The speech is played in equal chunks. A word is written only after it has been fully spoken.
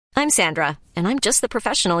I'm Sandra, and I'm just the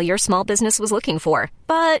professional your small business was looking for.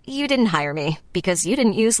 But you didn't hire me because you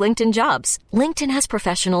didn't use LinkedIn Jobs. LinkedIn has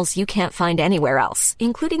professionals you can't find anywhere else,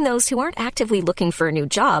 including those who aren't actively looking for a new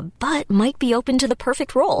job, but might be open to the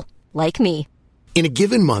perfect role, like me. In a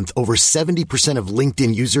given month, over 70% of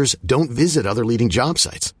LinkedIn users don't visit other leading job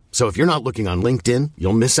sites. So if you're not looking on LinkedIn,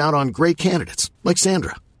 you'll miss out on great candidates like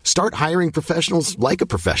Sandra. Start hiring professionals like a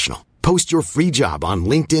professional. Post your free job on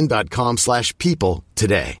linkedin.com/people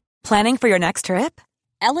today. Planning for your next trip?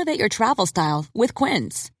 Elevate your travel style with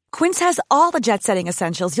Quince. Quince has all the jet-setting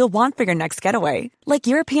essentials you'll want for your next getaway, like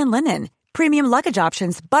European linen, premium luggage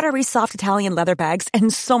options, buttery soft Italian leather bags,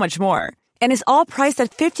 and so much more. And is all priced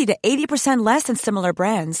at 50 to 80% less than similar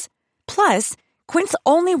brands. Plus, Quince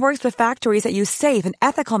only works with factories that use safe and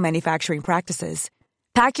ethical manufacturing practices.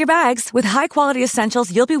 Pack your bags with high-quality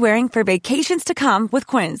essentials you'll be wearing for vacations to come with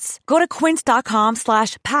Quince. Go to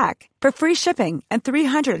quince.com/pack for free shipping and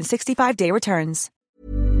 365-day returns.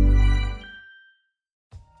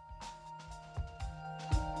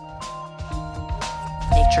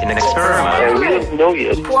 In an experiment. We don't know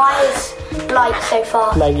yet. Why is light so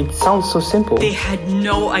far? Like, it sounds so simple. They had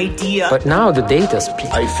no idea. But now the data speaks.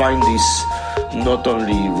 I find this not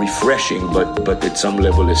only refreshing, but at some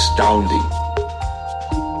level astounding.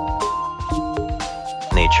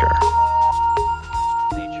 Nature.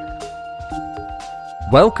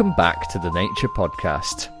 Welcome back to the Nature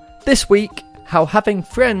Podcast. This week, how having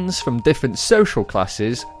friends from different social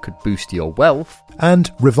classes could boost your wealth.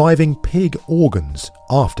 And reviving pig organs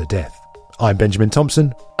after death. I'm Benjamin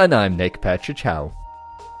Thompson. And I'm Nick Petrichow.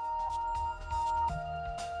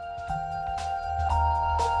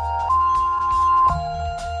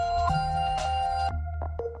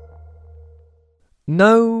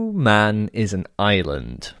 No man is an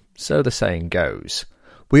island, so the saying goes.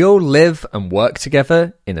 We all live and work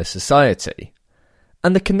together in a society.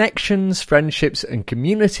 And the connections, friendships and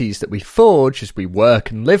communities that we forge as we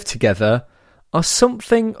work and live together are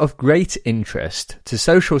something of great interest to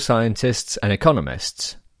social scientists and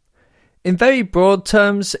economists. In very broad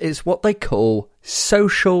terms, it's what they call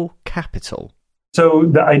social capital. So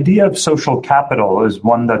the idea of social capital is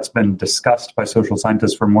one that's been discussed by social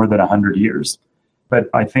scientists for more than 100 years. But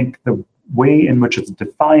I think the way in which it's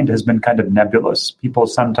defined has been kind of nebulous. People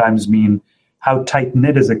sometimes mean how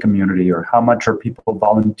tight-knit is a community, or how much are people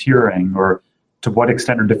volunteering, or to what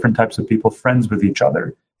extent are different types of people friends with each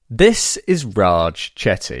other. This is Raj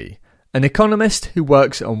Chetty, an economist who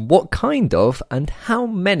works on what kind of and how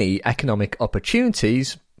many economic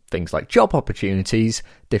opportunities, things like job opportunities,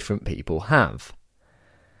 different people have.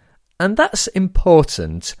 And that's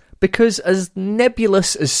important because as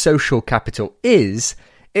nebulous as social capital is,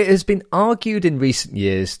 it has been argued in recent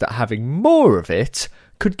years that having more of it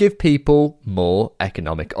could give people more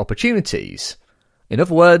economic opportunities. In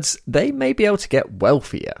other words, they may be able to get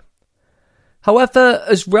wealthier. However,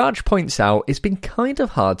 as Raj points out, it's been kind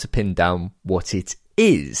of hard to pin down what it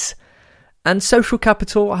is. And social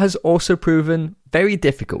capital has also proven very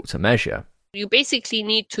difficult to measure. You basically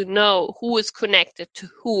need to know who is connected to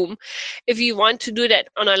whom. If you want to do that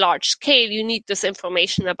on a large scale, you need this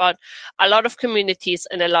information about a lot of communities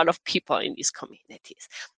and a lot of people in these communities.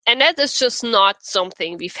 And that is just not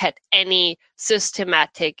something we've had any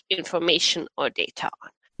systematic information or data on.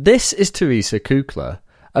 This is Teresa Kukla,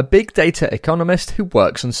 a big data economist who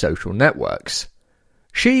works on social networks.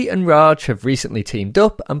 She and Raj have recently teamed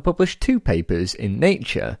up and published 2 papers in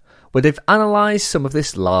Nature, where they've analysed some of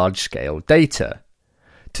this large-scale data.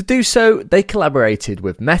 To do so, they collaborated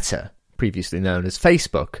with Meta, previously known as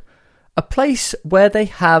Facebook, a place where they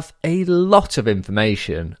have a lot of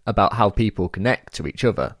information about how people connect to each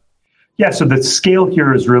other. Yeah, so the scale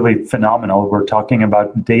here is really phenomenal. We're talking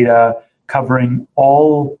about data covering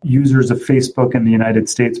all users of Facebook in the United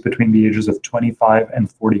States between the ages of 25 and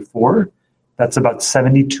 44. That's about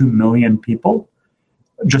 72 million people.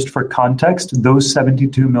 Just for context, those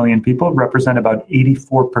 72 million people represent about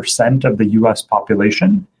 84% of the US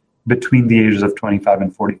population between the ages of 25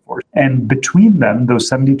 and 44. And between them, those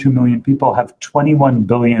 72 million people have 21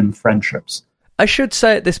 billion friendships. I should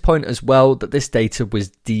say at this point as well that this data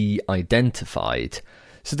was de-identified,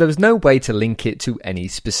 so there was no way to link it to any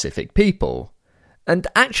specific people. And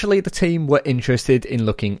actually the team were interested in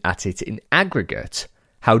looking at it in aggregate.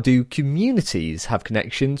 How do communities have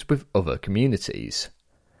connections with other communities?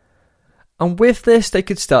 And with this, they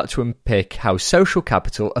could start to unpick how social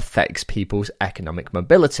capital affects people's economic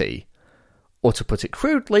mobility. Or to put it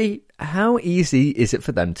crudely, how easy is it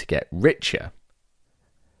for them to get richer?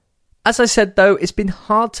 As I said though, it's been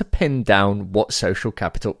hard to pin down what social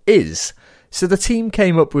capital is, so the team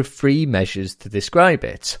came up with 3 measures to describe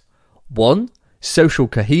it. 1. social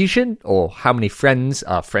cohesion, or how many friends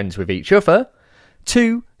are friends with each other.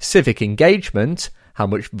 2, civic engagement, how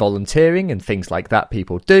much volunteering and things like that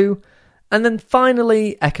people do. And then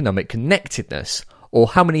finally, economic connectedness, or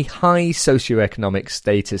how many high socioeconomic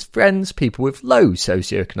status friends people with low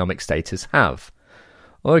socioeconomic status have.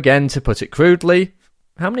 Or again, to put it crudely,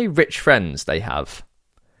 how many rich friends they have.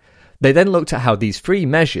 They then looked at how these 3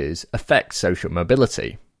 measures affect social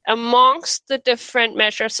mobility. Amongst the different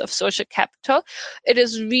measures of social capital, it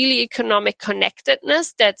is really economic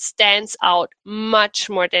connectedness that stands out much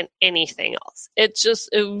more than anything else. It's just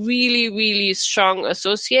a really, really strong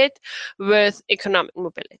associate with economic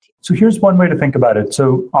mobility. So here's one way to think about it.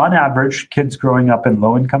 So on average, kids growing up in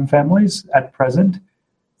low-income families at present,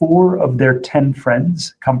 4 of their 10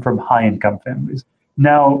 friends come from high-income families.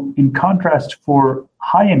 Now, in contrast, for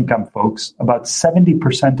high-income folks, about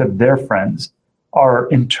 70% of their friends are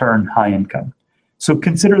in turn high income. So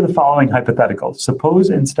consider the following hypothetical. Suppose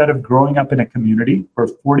instead of growing up in a community where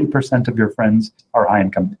 40% of your friends are high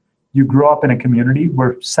income, you grow up in a community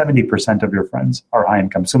where 70% of your friends are high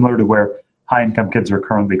income, similar to where high income kids are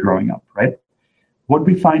currently growing up, right? What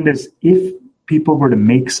we find is if people were to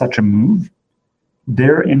make such a move,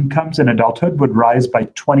 their incomes in adulthood would rise by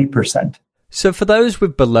 20%. So for those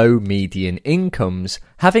with below median incomes,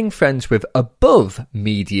 having friends with above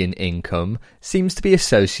median income seems to be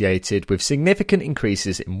associated with significant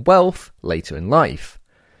increases in wealth later in life.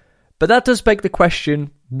 But that does beg the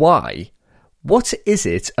question, why? What is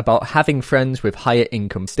it about having friends with higher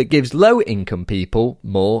incomes that gives low income people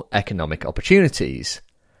more economic opportunities?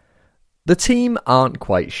 The team aren't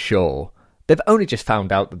quite sure. They've only just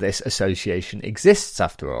found out that this association exists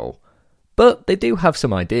after all. But they do have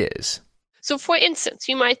some ideas. So for instance,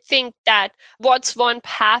 you might think that what's one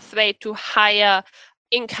pathway to higher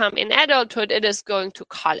income in adulthood? It is going to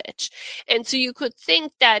college. And so you could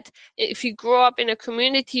think that if you grow up in a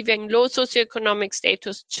community where low socioeconomic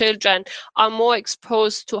status children are more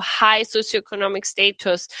exposed to high socioeconomic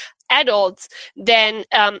status adults, then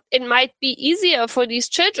it might be easier for these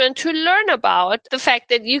children to learn about the fact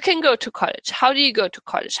that you can go to college. How do you go to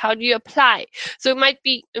college? How do you apply? So it might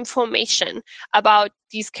be information about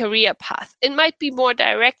these career paths. It might be more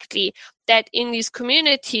directly that in these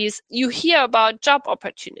communities, you hear about job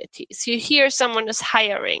opportunities. You hear someone is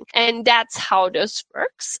hiring, and that's how this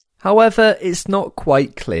works. However, it's not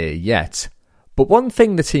quite clear yet. But one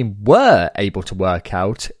thing the team were able to work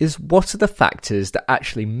out is what are the factors that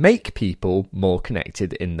actually make people more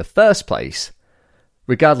connected in the first place.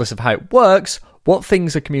 Regardless of how it works, what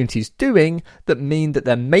things are communities doing that mean that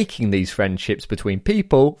they're making these friendships between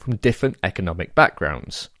people from different economic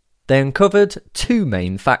backgrounds? They uncovered 2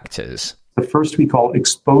 main factors. The first we call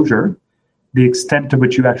exposure, the extent to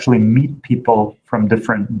which you actually meet people from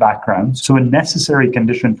different backgrounds. So a necessary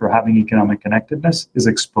condition for having economic connectedness is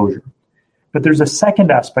exposure. But there's a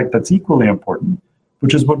second aspect that's equally important,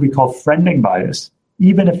 which is what we call friending bias.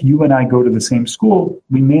 Even if you and I go to the same school,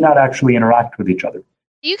 we may not actually interact with each other.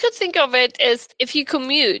 You could think of it as if you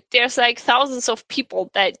commute, there's like thousands of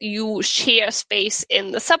people that you share space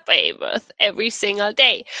in the subway with every single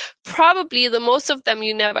day. Probably the most of them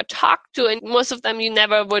you never talk to, and most of them you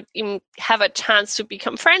never would even have a chance to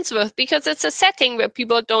become friends with, because it's a setting where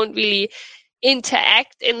people don't really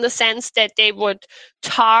interact in the sense that they would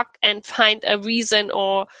talk and find a reason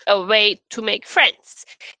or a way to make friends.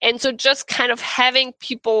 And so just kind of having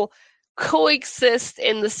people coexist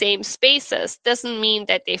in the same spaces doesn't mean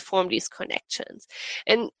that they form these connections.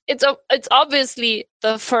 And it's obviously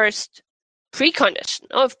the first precondition.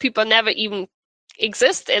 If people never even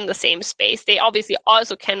exist in the same space, they obviously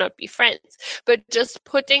also cannot be friends. But just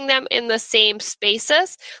putting them in the same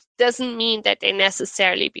spaces doesn't mean that they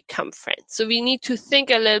necessarily become friends. So we need to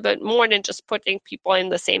think a little bit more than just putting people in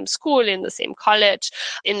the same school, in the same college,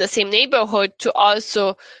 in the same neighborhood, to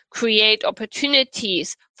also create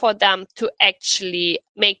opportunities for them to actually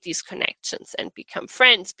make these connections and become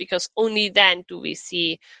friends, because only then do we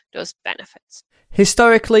see those benefits.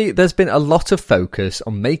 Historically, there's been a lot of focus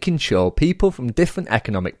on making sure people from different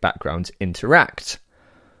economic backgrounds interact.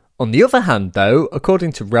 On the other hand, though,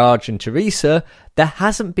 according to Raj and Teresa, there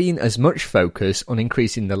hasn't been as much focus on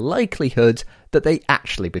increasing the likelihood that they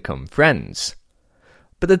actually become friends.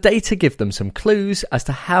 But the data give them some clues as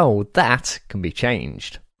to how that can be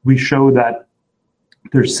changed. We show that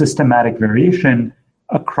there's systematic variation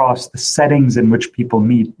across the settings in which people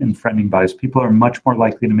meet in friending bias. People are much more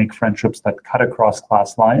likely to make friendships that cut across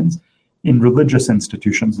class lines in religious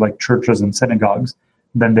institutions like churches and synagogues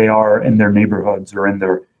than they are in their neighborhoods or in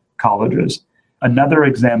their colleges. Another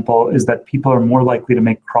example is that people are more likely to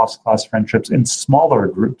make cross-class friendships in smaller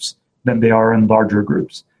groups than they are in larger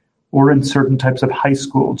groups. or in certain types of high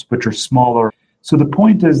schools, which are smaller. So the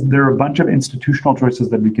point is there are a bunch of institutional choices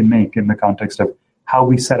that we can make in the context of how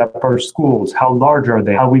we set up our schools, how large are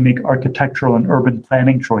they, how we make architectural and urban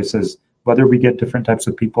planning choices, whether we get different types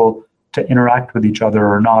of people to interact with each other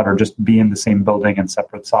or not, or just be in the same building in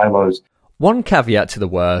separate silos. One caveat to the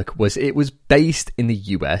work was it was based in the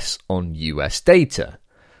US on US data.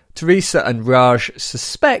 Teresa and Raj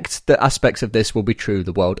suspect that aspects of this will be true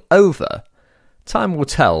the world over. Time will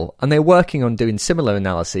tell, and they're working on doing similar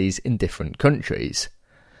analyses in different countries.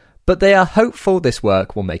 But they are hopeful this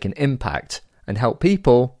work will make an impact and help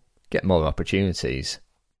people get more opportunities.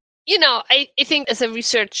 I think as a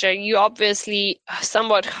researcher, you obviously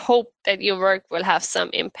somewhat hope that your work will have some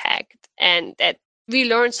impact and that we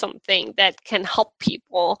learn something that can help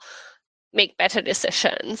people make better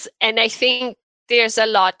decisions. And I think there's a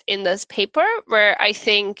lot in this paper where I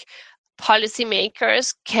think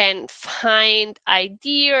policymakers can find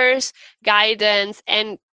ideas, guidance,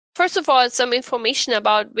 and first of all, some information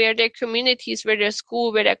about where their communities, where their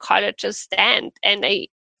school, where their colleges stand. And I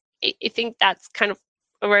think that's kind of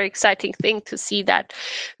a very exciting thing to see that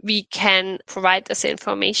we can provide this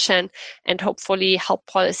information and hopefully help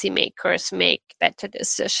policymakers make better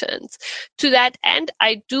decisions. To that end,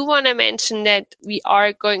 I do want to mention that we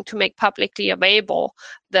are going to make publicly available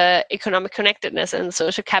the economic connectedness and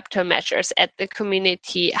social capital measures at the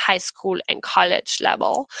community, high school, and college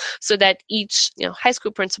level, so that each high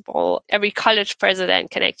school principal, every college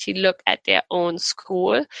president can actually look at their own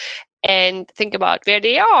school and think about where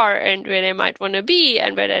they are and where they might want to be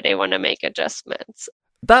and whether they want to make adjustments.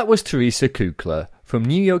 That was Teresa Kukla from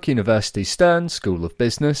New York University Stern School of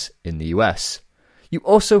Business in the US. You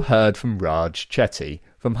also heard from Raj Chetty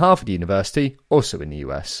from Harvard University, also in the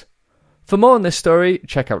US. For more on this story,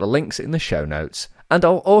 check out the links in the show notes, and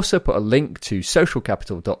I'll also put a link to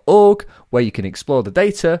socialcapital.org where you can explore the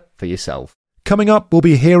data for yourself. Coming up, we'll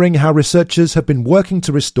be hearing how researchers have been working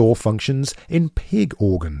to restore functions in pig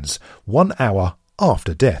organs 1 hour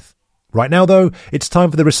after death. Right now, though, it's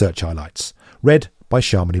time for the research highlights, read by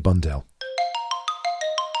Shamini Bundell.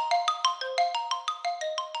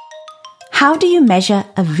 How do you measure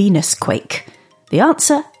a Venus quake? The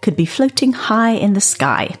answer could be floating high in the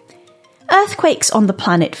sky. Earthquakes on the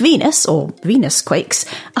planet Venus, or Venus quakes,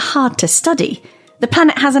 are hard to study. The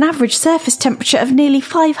planet has an average surface temperature of nearly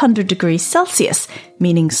 500 degrees Celsius,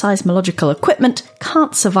 meaning seismological equipment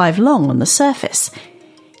can't survive long on the surface.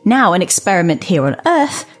 Now, an experiment here on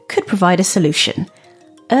Earth could provide a solution: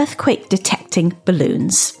 earthquake-detecting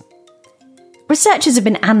balloons. Researchers have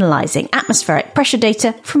been analysing atmospheric pressure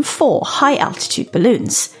data from 4 high-altitude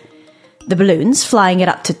balloons. The balloons, flying at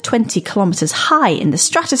up to 20 kilometres high in the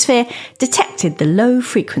stratosphere, detected the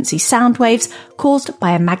low-frequency sound waves caused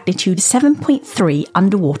by a magnitude 7.3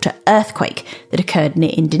 underwater earthquake that occurred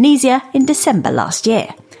near Indonesia in December last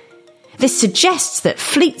year. This suggests that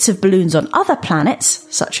fleets of balloons on other planets,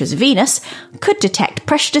 such as Venus, could detect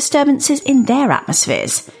pressure disturbances in their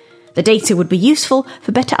atmospheres. The data would be useful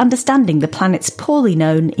for better understanding the planet's poorly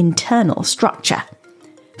known internal structure.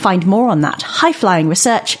 Find more on that high-flying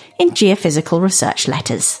research in Geophysical Research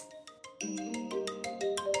Letters.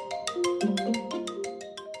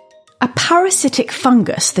 A parasitic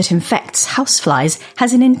fungus that infects houseflies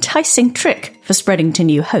has an enticing trick for spreading to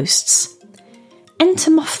new hosts.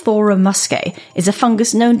 Entomophthora muscae is a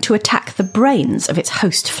fungus known to attack the brains of its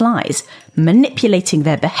host flies, manipulating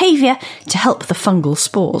their behaviour to help the fungal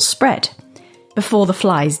spores spread. Before the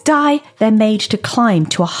flies die, they're made to climb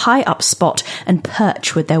to a high-up spot and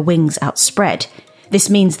perch with their wings outspread. This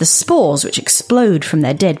means the spores, which explode from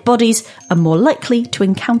their dead bodies, are more likely to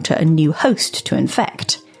encounter a new host to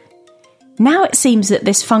infect. Now it seems that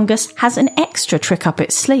this fungus has an extra trick up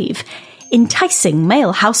its sleeve, enticing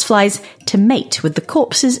male houseflies to mate with the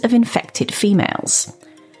corpses of infected females.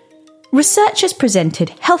 Researchers presented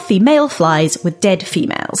healthy male flies with dead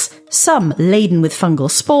females, some laden with fungal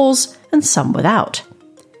spores and some without.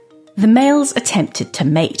 The males attempted to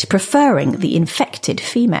mate, preferring the infected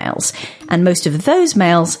females, and most of those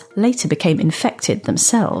males later became infected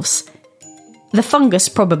themselves. The fungus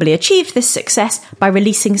probably achieved this success by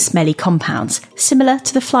releasing smelly compounds, similar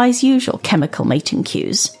to the fly's usual chemical mating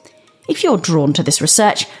cues. If you're drawn to this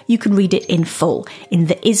research, you can read it in full in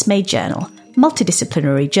the ISME Journal,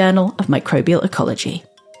 Multidisciplinary Journal of Microbial Ecology.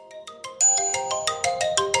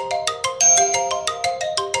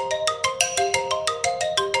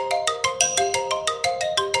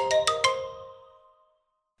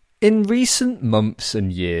 In recent months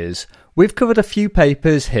and years, we've covered a few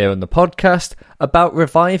papers here on the podcast about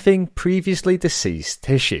reviving previously deceased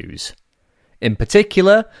tissues. In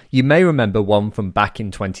particular, you may remember one from back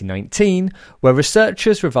in 2019 where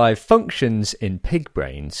researchers revived functions in pig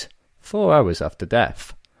brains 4 hours after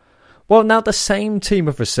death. Well, now the same team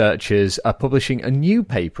of researchers are publishing a new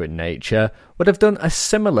paper in Nature would have done a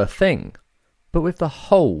similar thing, but with the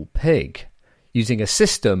whole pig, using a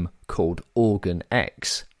system called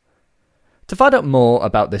OrganX. To find out more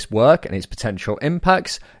about this work and its potential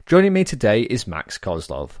impacts, joining me today is Max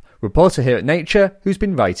Kozlov, reporter here at Nature who's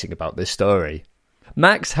been writing about this story.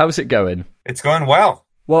 Max, how's it going? It's going well.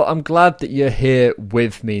 Well, I'm glad that you're here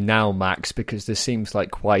with me now, Max, because this seems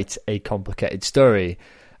like quite a complicated story.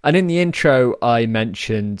 And in the intro, I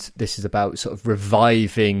mentioned this is about sort of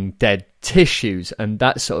reviving dead tissues and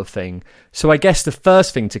that sort of thing. So I guess the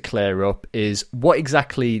first thing to clear up is what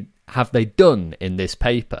exactly have they done in this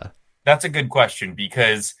paper? That's a good question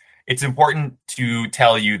because it's important to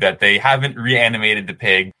tell you that they haven't reanimated the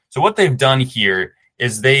pig. So what they've done here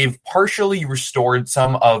is they've partially restored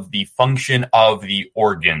some of the function of the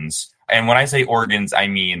organs. And when I say organs, I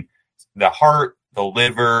mean the heart, the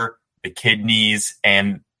liver, the kidneys,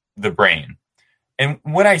 and the brain. And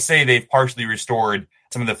when I say they've partially restored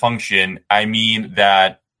some of the function, I mean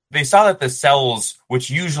that they saw that the cells, which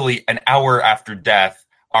usually an hour after death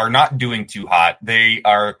are not doing too hot, they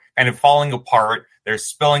are kind of falling apart, they're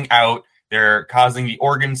spilling out, they're causing the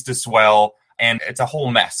organs to swell, and it's a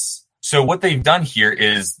whole mess. So what they've done here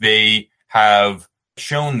is they have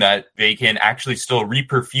shown that they can actually still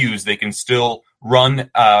reperfuse, they can still run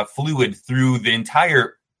fluid through the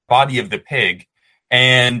entire body of the pig,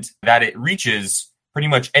 and that it reaches pretty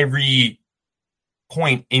much every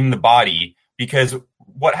point in the body, because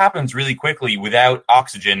what happens really quickly without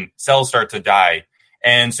oxygen, cells start to die.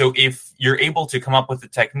 And so if you're able to come up with a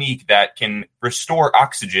technique that can restore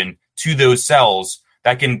oxygen to those cells,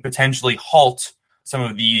 that can potentially halt some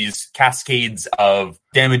of these cascades of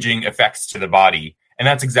damaging effects to the body. And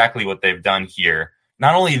that's exactly what they've done here.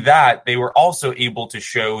 Not only that, they were also able to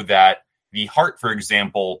show that the heart, for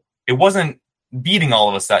example, it wasn't beating all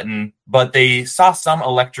of a sudden, but they saw some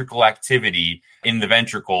electrical activity in the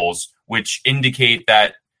ventricles, which indicate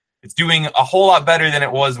that it's doing a whole lot better than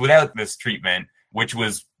it was without this treatment, which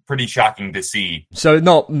was pretty shocking to see. So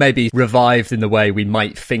not maybe revived in the way we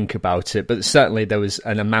might think about it, but certainly there was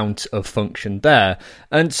an amount of function there.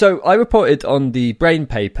 And so I reported on the Brain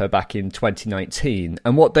paper back in 2019,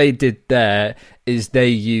 and what they did there is they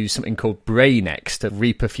used something called BrainX to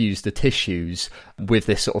reperfuse the tissues with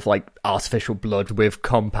this sort of like artificial blood with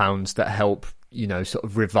compounds that help, you know, sort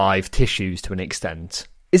of revive tissues to an extent.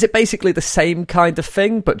 Is it basically the same kind of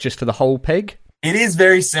thing, but just for the whole pig? It is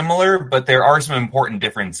very similar, but there are some important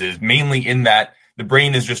differences, mainly in that the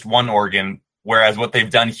brain is just one organ, whereas what they've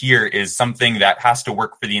done here is something that has to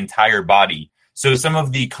work for the entire body. So some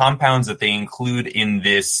of the compounds that they include in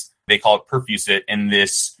this, they call it Perfusate, in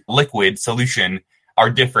this liquid solution are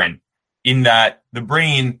different in that the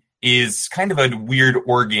brain is kind of a weird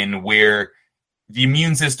organ where the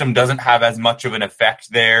immune system doesn't have as much of an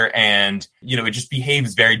effect there, and, you know, it just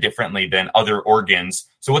behaves very differently than other organs.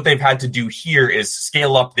 So what they've had to do here is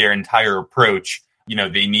scale up their entire approach. You know,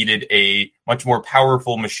 they needed a much more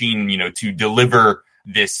powerful machine, you know, to deliver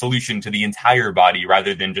this solution to the entire body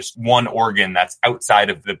rather than just one organ that's outside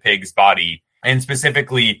of the pig's body. And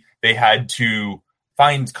specifically, they had to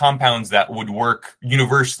find compounds that would work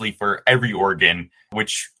universally for every organ,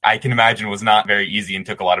 which I can imagine was not very easy and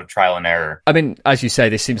took a lot of trial and error. I mean, as you say,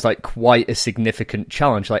 this seems like quite a significant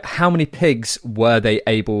challenge. Like, how many pigs were they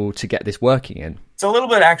able to get this working in? It's a little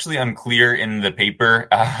bit actually unclear in the paper,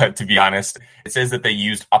 to be honest. It says that they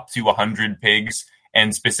used up to 100 pigs,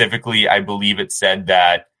 and specifically, I believe it said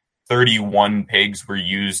that 31 pigs were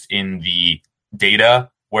used in the data,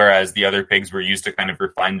 whereas the other pigs were used to kind of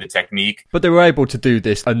refine the technique. But they were able to do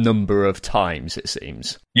this a number of times, it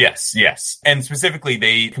seems. Yes. And specifically,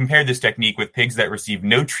 they compared this technique with pigs that received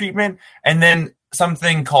no treatment, and then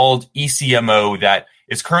something called ECMO that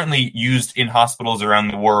is currently used in hospitals around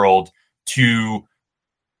the world to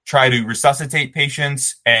try to resuscitate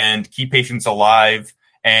patients and keep patients alive,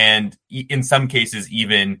 and in some cases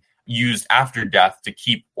even used after death to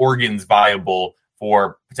keep organs viable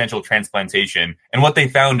for potential transplantation. And what they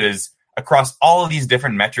found is across all of these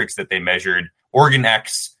different metrics that they measured,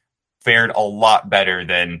 OrganX fared a lot better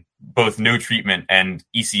than both no treatment and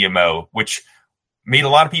ECMO, which made a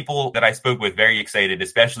lot of people that I spoke with very excited,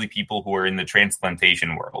 especially people who are in the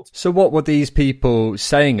transplantation world. So what were these people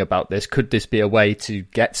saying about this? Could this be a way to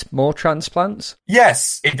get more transplants?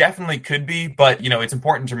 Yes, it definitely could be. But, you know, it's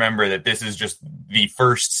important to remember that this is just the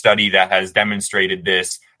first study that has demonstrated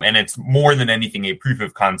this. And it's more than anything a proof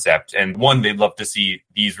of concept. And one, they'd love to see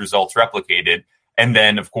these results replicated. And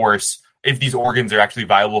then, of course, if these organs are actually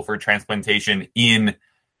viable for transplantation in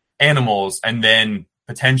animals, and then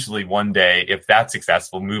potentially one day, if that's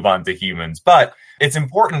successful, move on to humans. But it's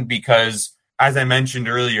important because, as I mentioned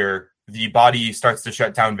earlier, the body starts to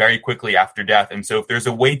shut down very quickly after death. And so if there's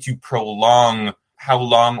a way to prolong how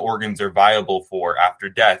long organs are viable for after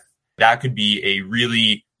death, that could be a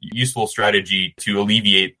really useful strategy to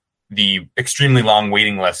alleviate the extremely long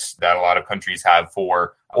waiting lists that a lot of countries have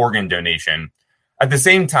for organ donation. At the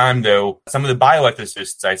same time, though, some of the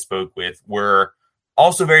bioethicists I spoke with were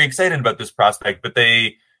also very excited about this prospect, but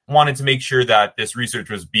they wanted to make sure that this research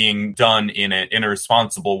was being done in a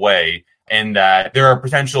responsible way, and that there are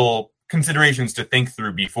potential considerations to think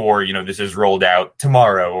through before, this is rolled out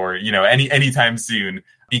tomorrow or, anytime soon,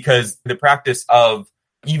 because the practice of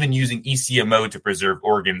even using ECMO to preserve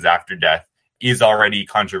organs after death is already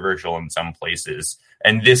controversial in some places.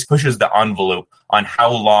 And this pushes the envelope on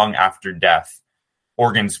how long after death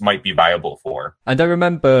organs might be viable for. And I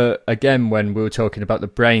remember, again, when we were talking about the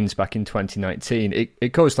brains back in 2019,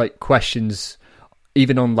 it caused questions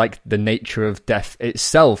even on the nature of death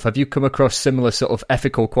itself. Have you come across similar sort of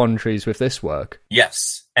ethical quandaries with this work?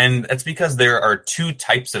 Yes. And that's because there are two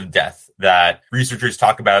types of death that researchers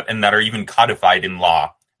talk about and that are even codified in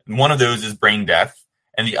law. One of those is brain death,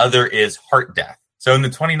 and the other is heart death. So in the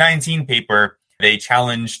 2019 paper, they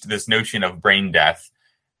challenged this notion of brain death.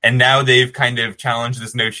 And now they've kind of challenged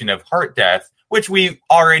this notion of heart death, which we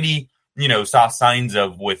already, saw signs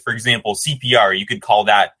of with, for example, CPR. You could call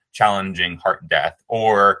that challenging heart death,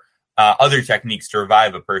 or other techniques to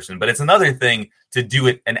revive a person. But it's another thing to do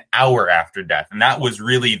it an hour after death. And that was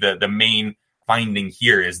really the main finding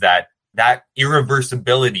here, is that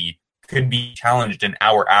irreversibility could be challenged an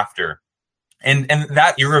hour after. And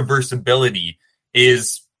that irreversibility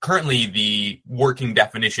is currently the working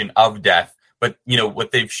definition of death. But,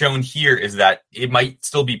 what they've shown here is that it might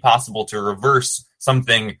still be possible to reverse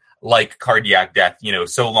something like cardiac death,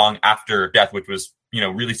 so long after death, which was,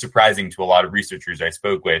 really surprising to a lot of researchers I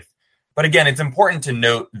spoke with. But again, it's important to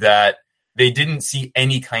note that they didn't see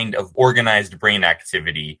any kind of organized brain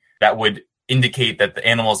activity that would indicate that the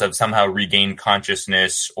animals have somehow regained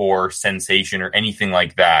consciousness or sensation or anything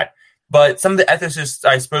like that. But some of the ethicists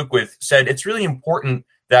I spoke with said it's really important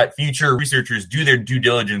that future researchers do their due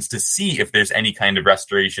diligence to see if there's any kind of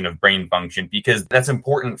restoration of brain function, because that's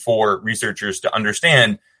important for researchers to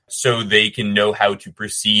understand so they can know how to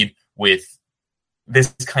proceed with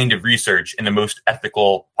this kind of research in the most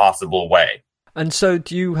ethical possible way. And so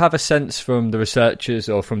do you have a sense from the researchers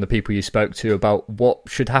or from the people you spoke to about what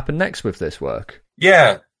should happen next with this work?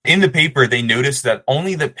 Yeah. In the paper, they noticed that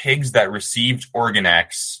only the pigs that received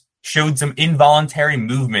OrganX showed some involuntary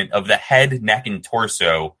movement of the head, neck, and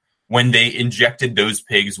torso when they injected those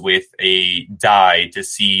pigs with a dye to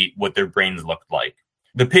see what their brains looked like.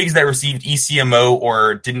 The pigs that received ECMO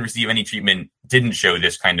or didn't receive any treatment didn't show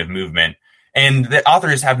this kind of movement. And the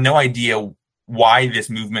authors have no idea why this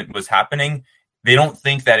movement was happening. They don't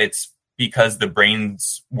think that it's because the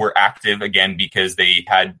brains were active, again, because they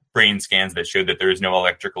had brain scans that showed that there was no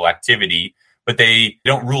electrical activity. But they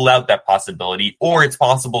don't rule out that possibility. Or it's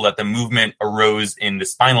possible that the movement arose in the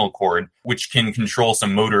spinal cord, which can control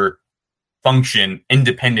some motor function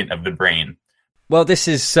independent of the brain. Well, this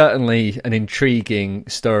is certainly an intriguing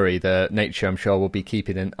story that Nature, I'm sure, will be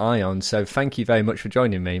keeping an eye on. So thank you very much for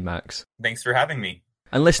joining me, Max. Thanks for having me.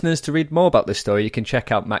 And listeners, to read more about this story, you can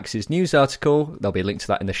check out Max's news article. There'll be a link to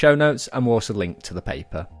that in the show notes, and we'll also link to the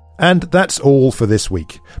paper. And that's all for this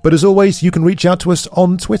week. But as always, you can reach out to us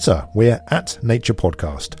on Twitter. We're at Nature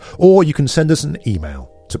Podcast. Or you can send us an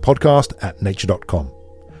email to podcast@nature.com.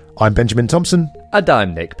 I'm Benjamin Thompson. And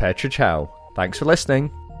I'm Nick Petrichow. Thanks for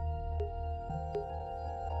listening.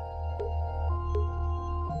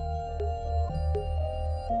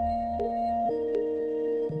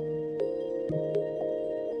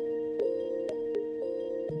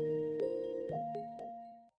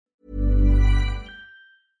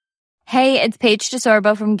 Hey, it's Paige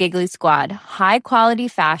DeSorbo from Giggly Squad. High quality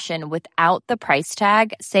fashion without the price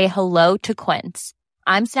tag. Say hello to Quince.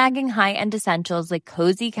 I'm snagging high-end essentials like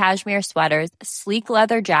cozy cashmere sweaters, sleek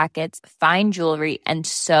leather jackets, fine jewelry, and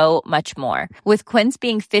so much more. With Quince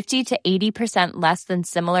being 50 to 80% less than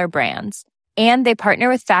similar brands. And they partner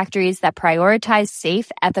with factories that prioritize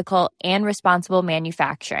safe, ethical, and responsible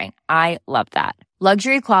manufacturing. I love that.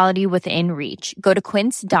 Luxury quality within reach. Go to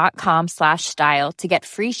quince.com/style to get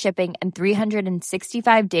free shipping and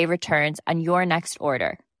 365-day returns on your next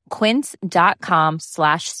order.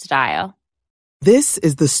 Quince.com/style. This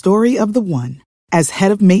is the story of the one. As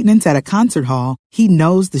head of maintenance at a concert hall, he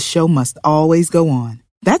knows the show must always go on.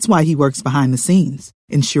 That's why he works behind the scenes,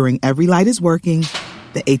 ensuring every light is working,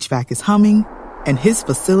 the HVAC is humming, and his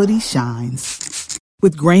facility shines.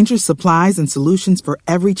 With Grainger's supplies and solutions for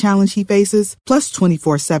every challenge he faces, plus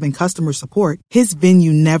 24/7 customer support, his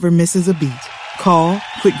venue never misses a beat. Call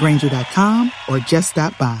quickgrainger.com or just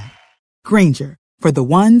stop by. Grainger, for the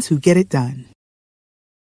ones who get it done.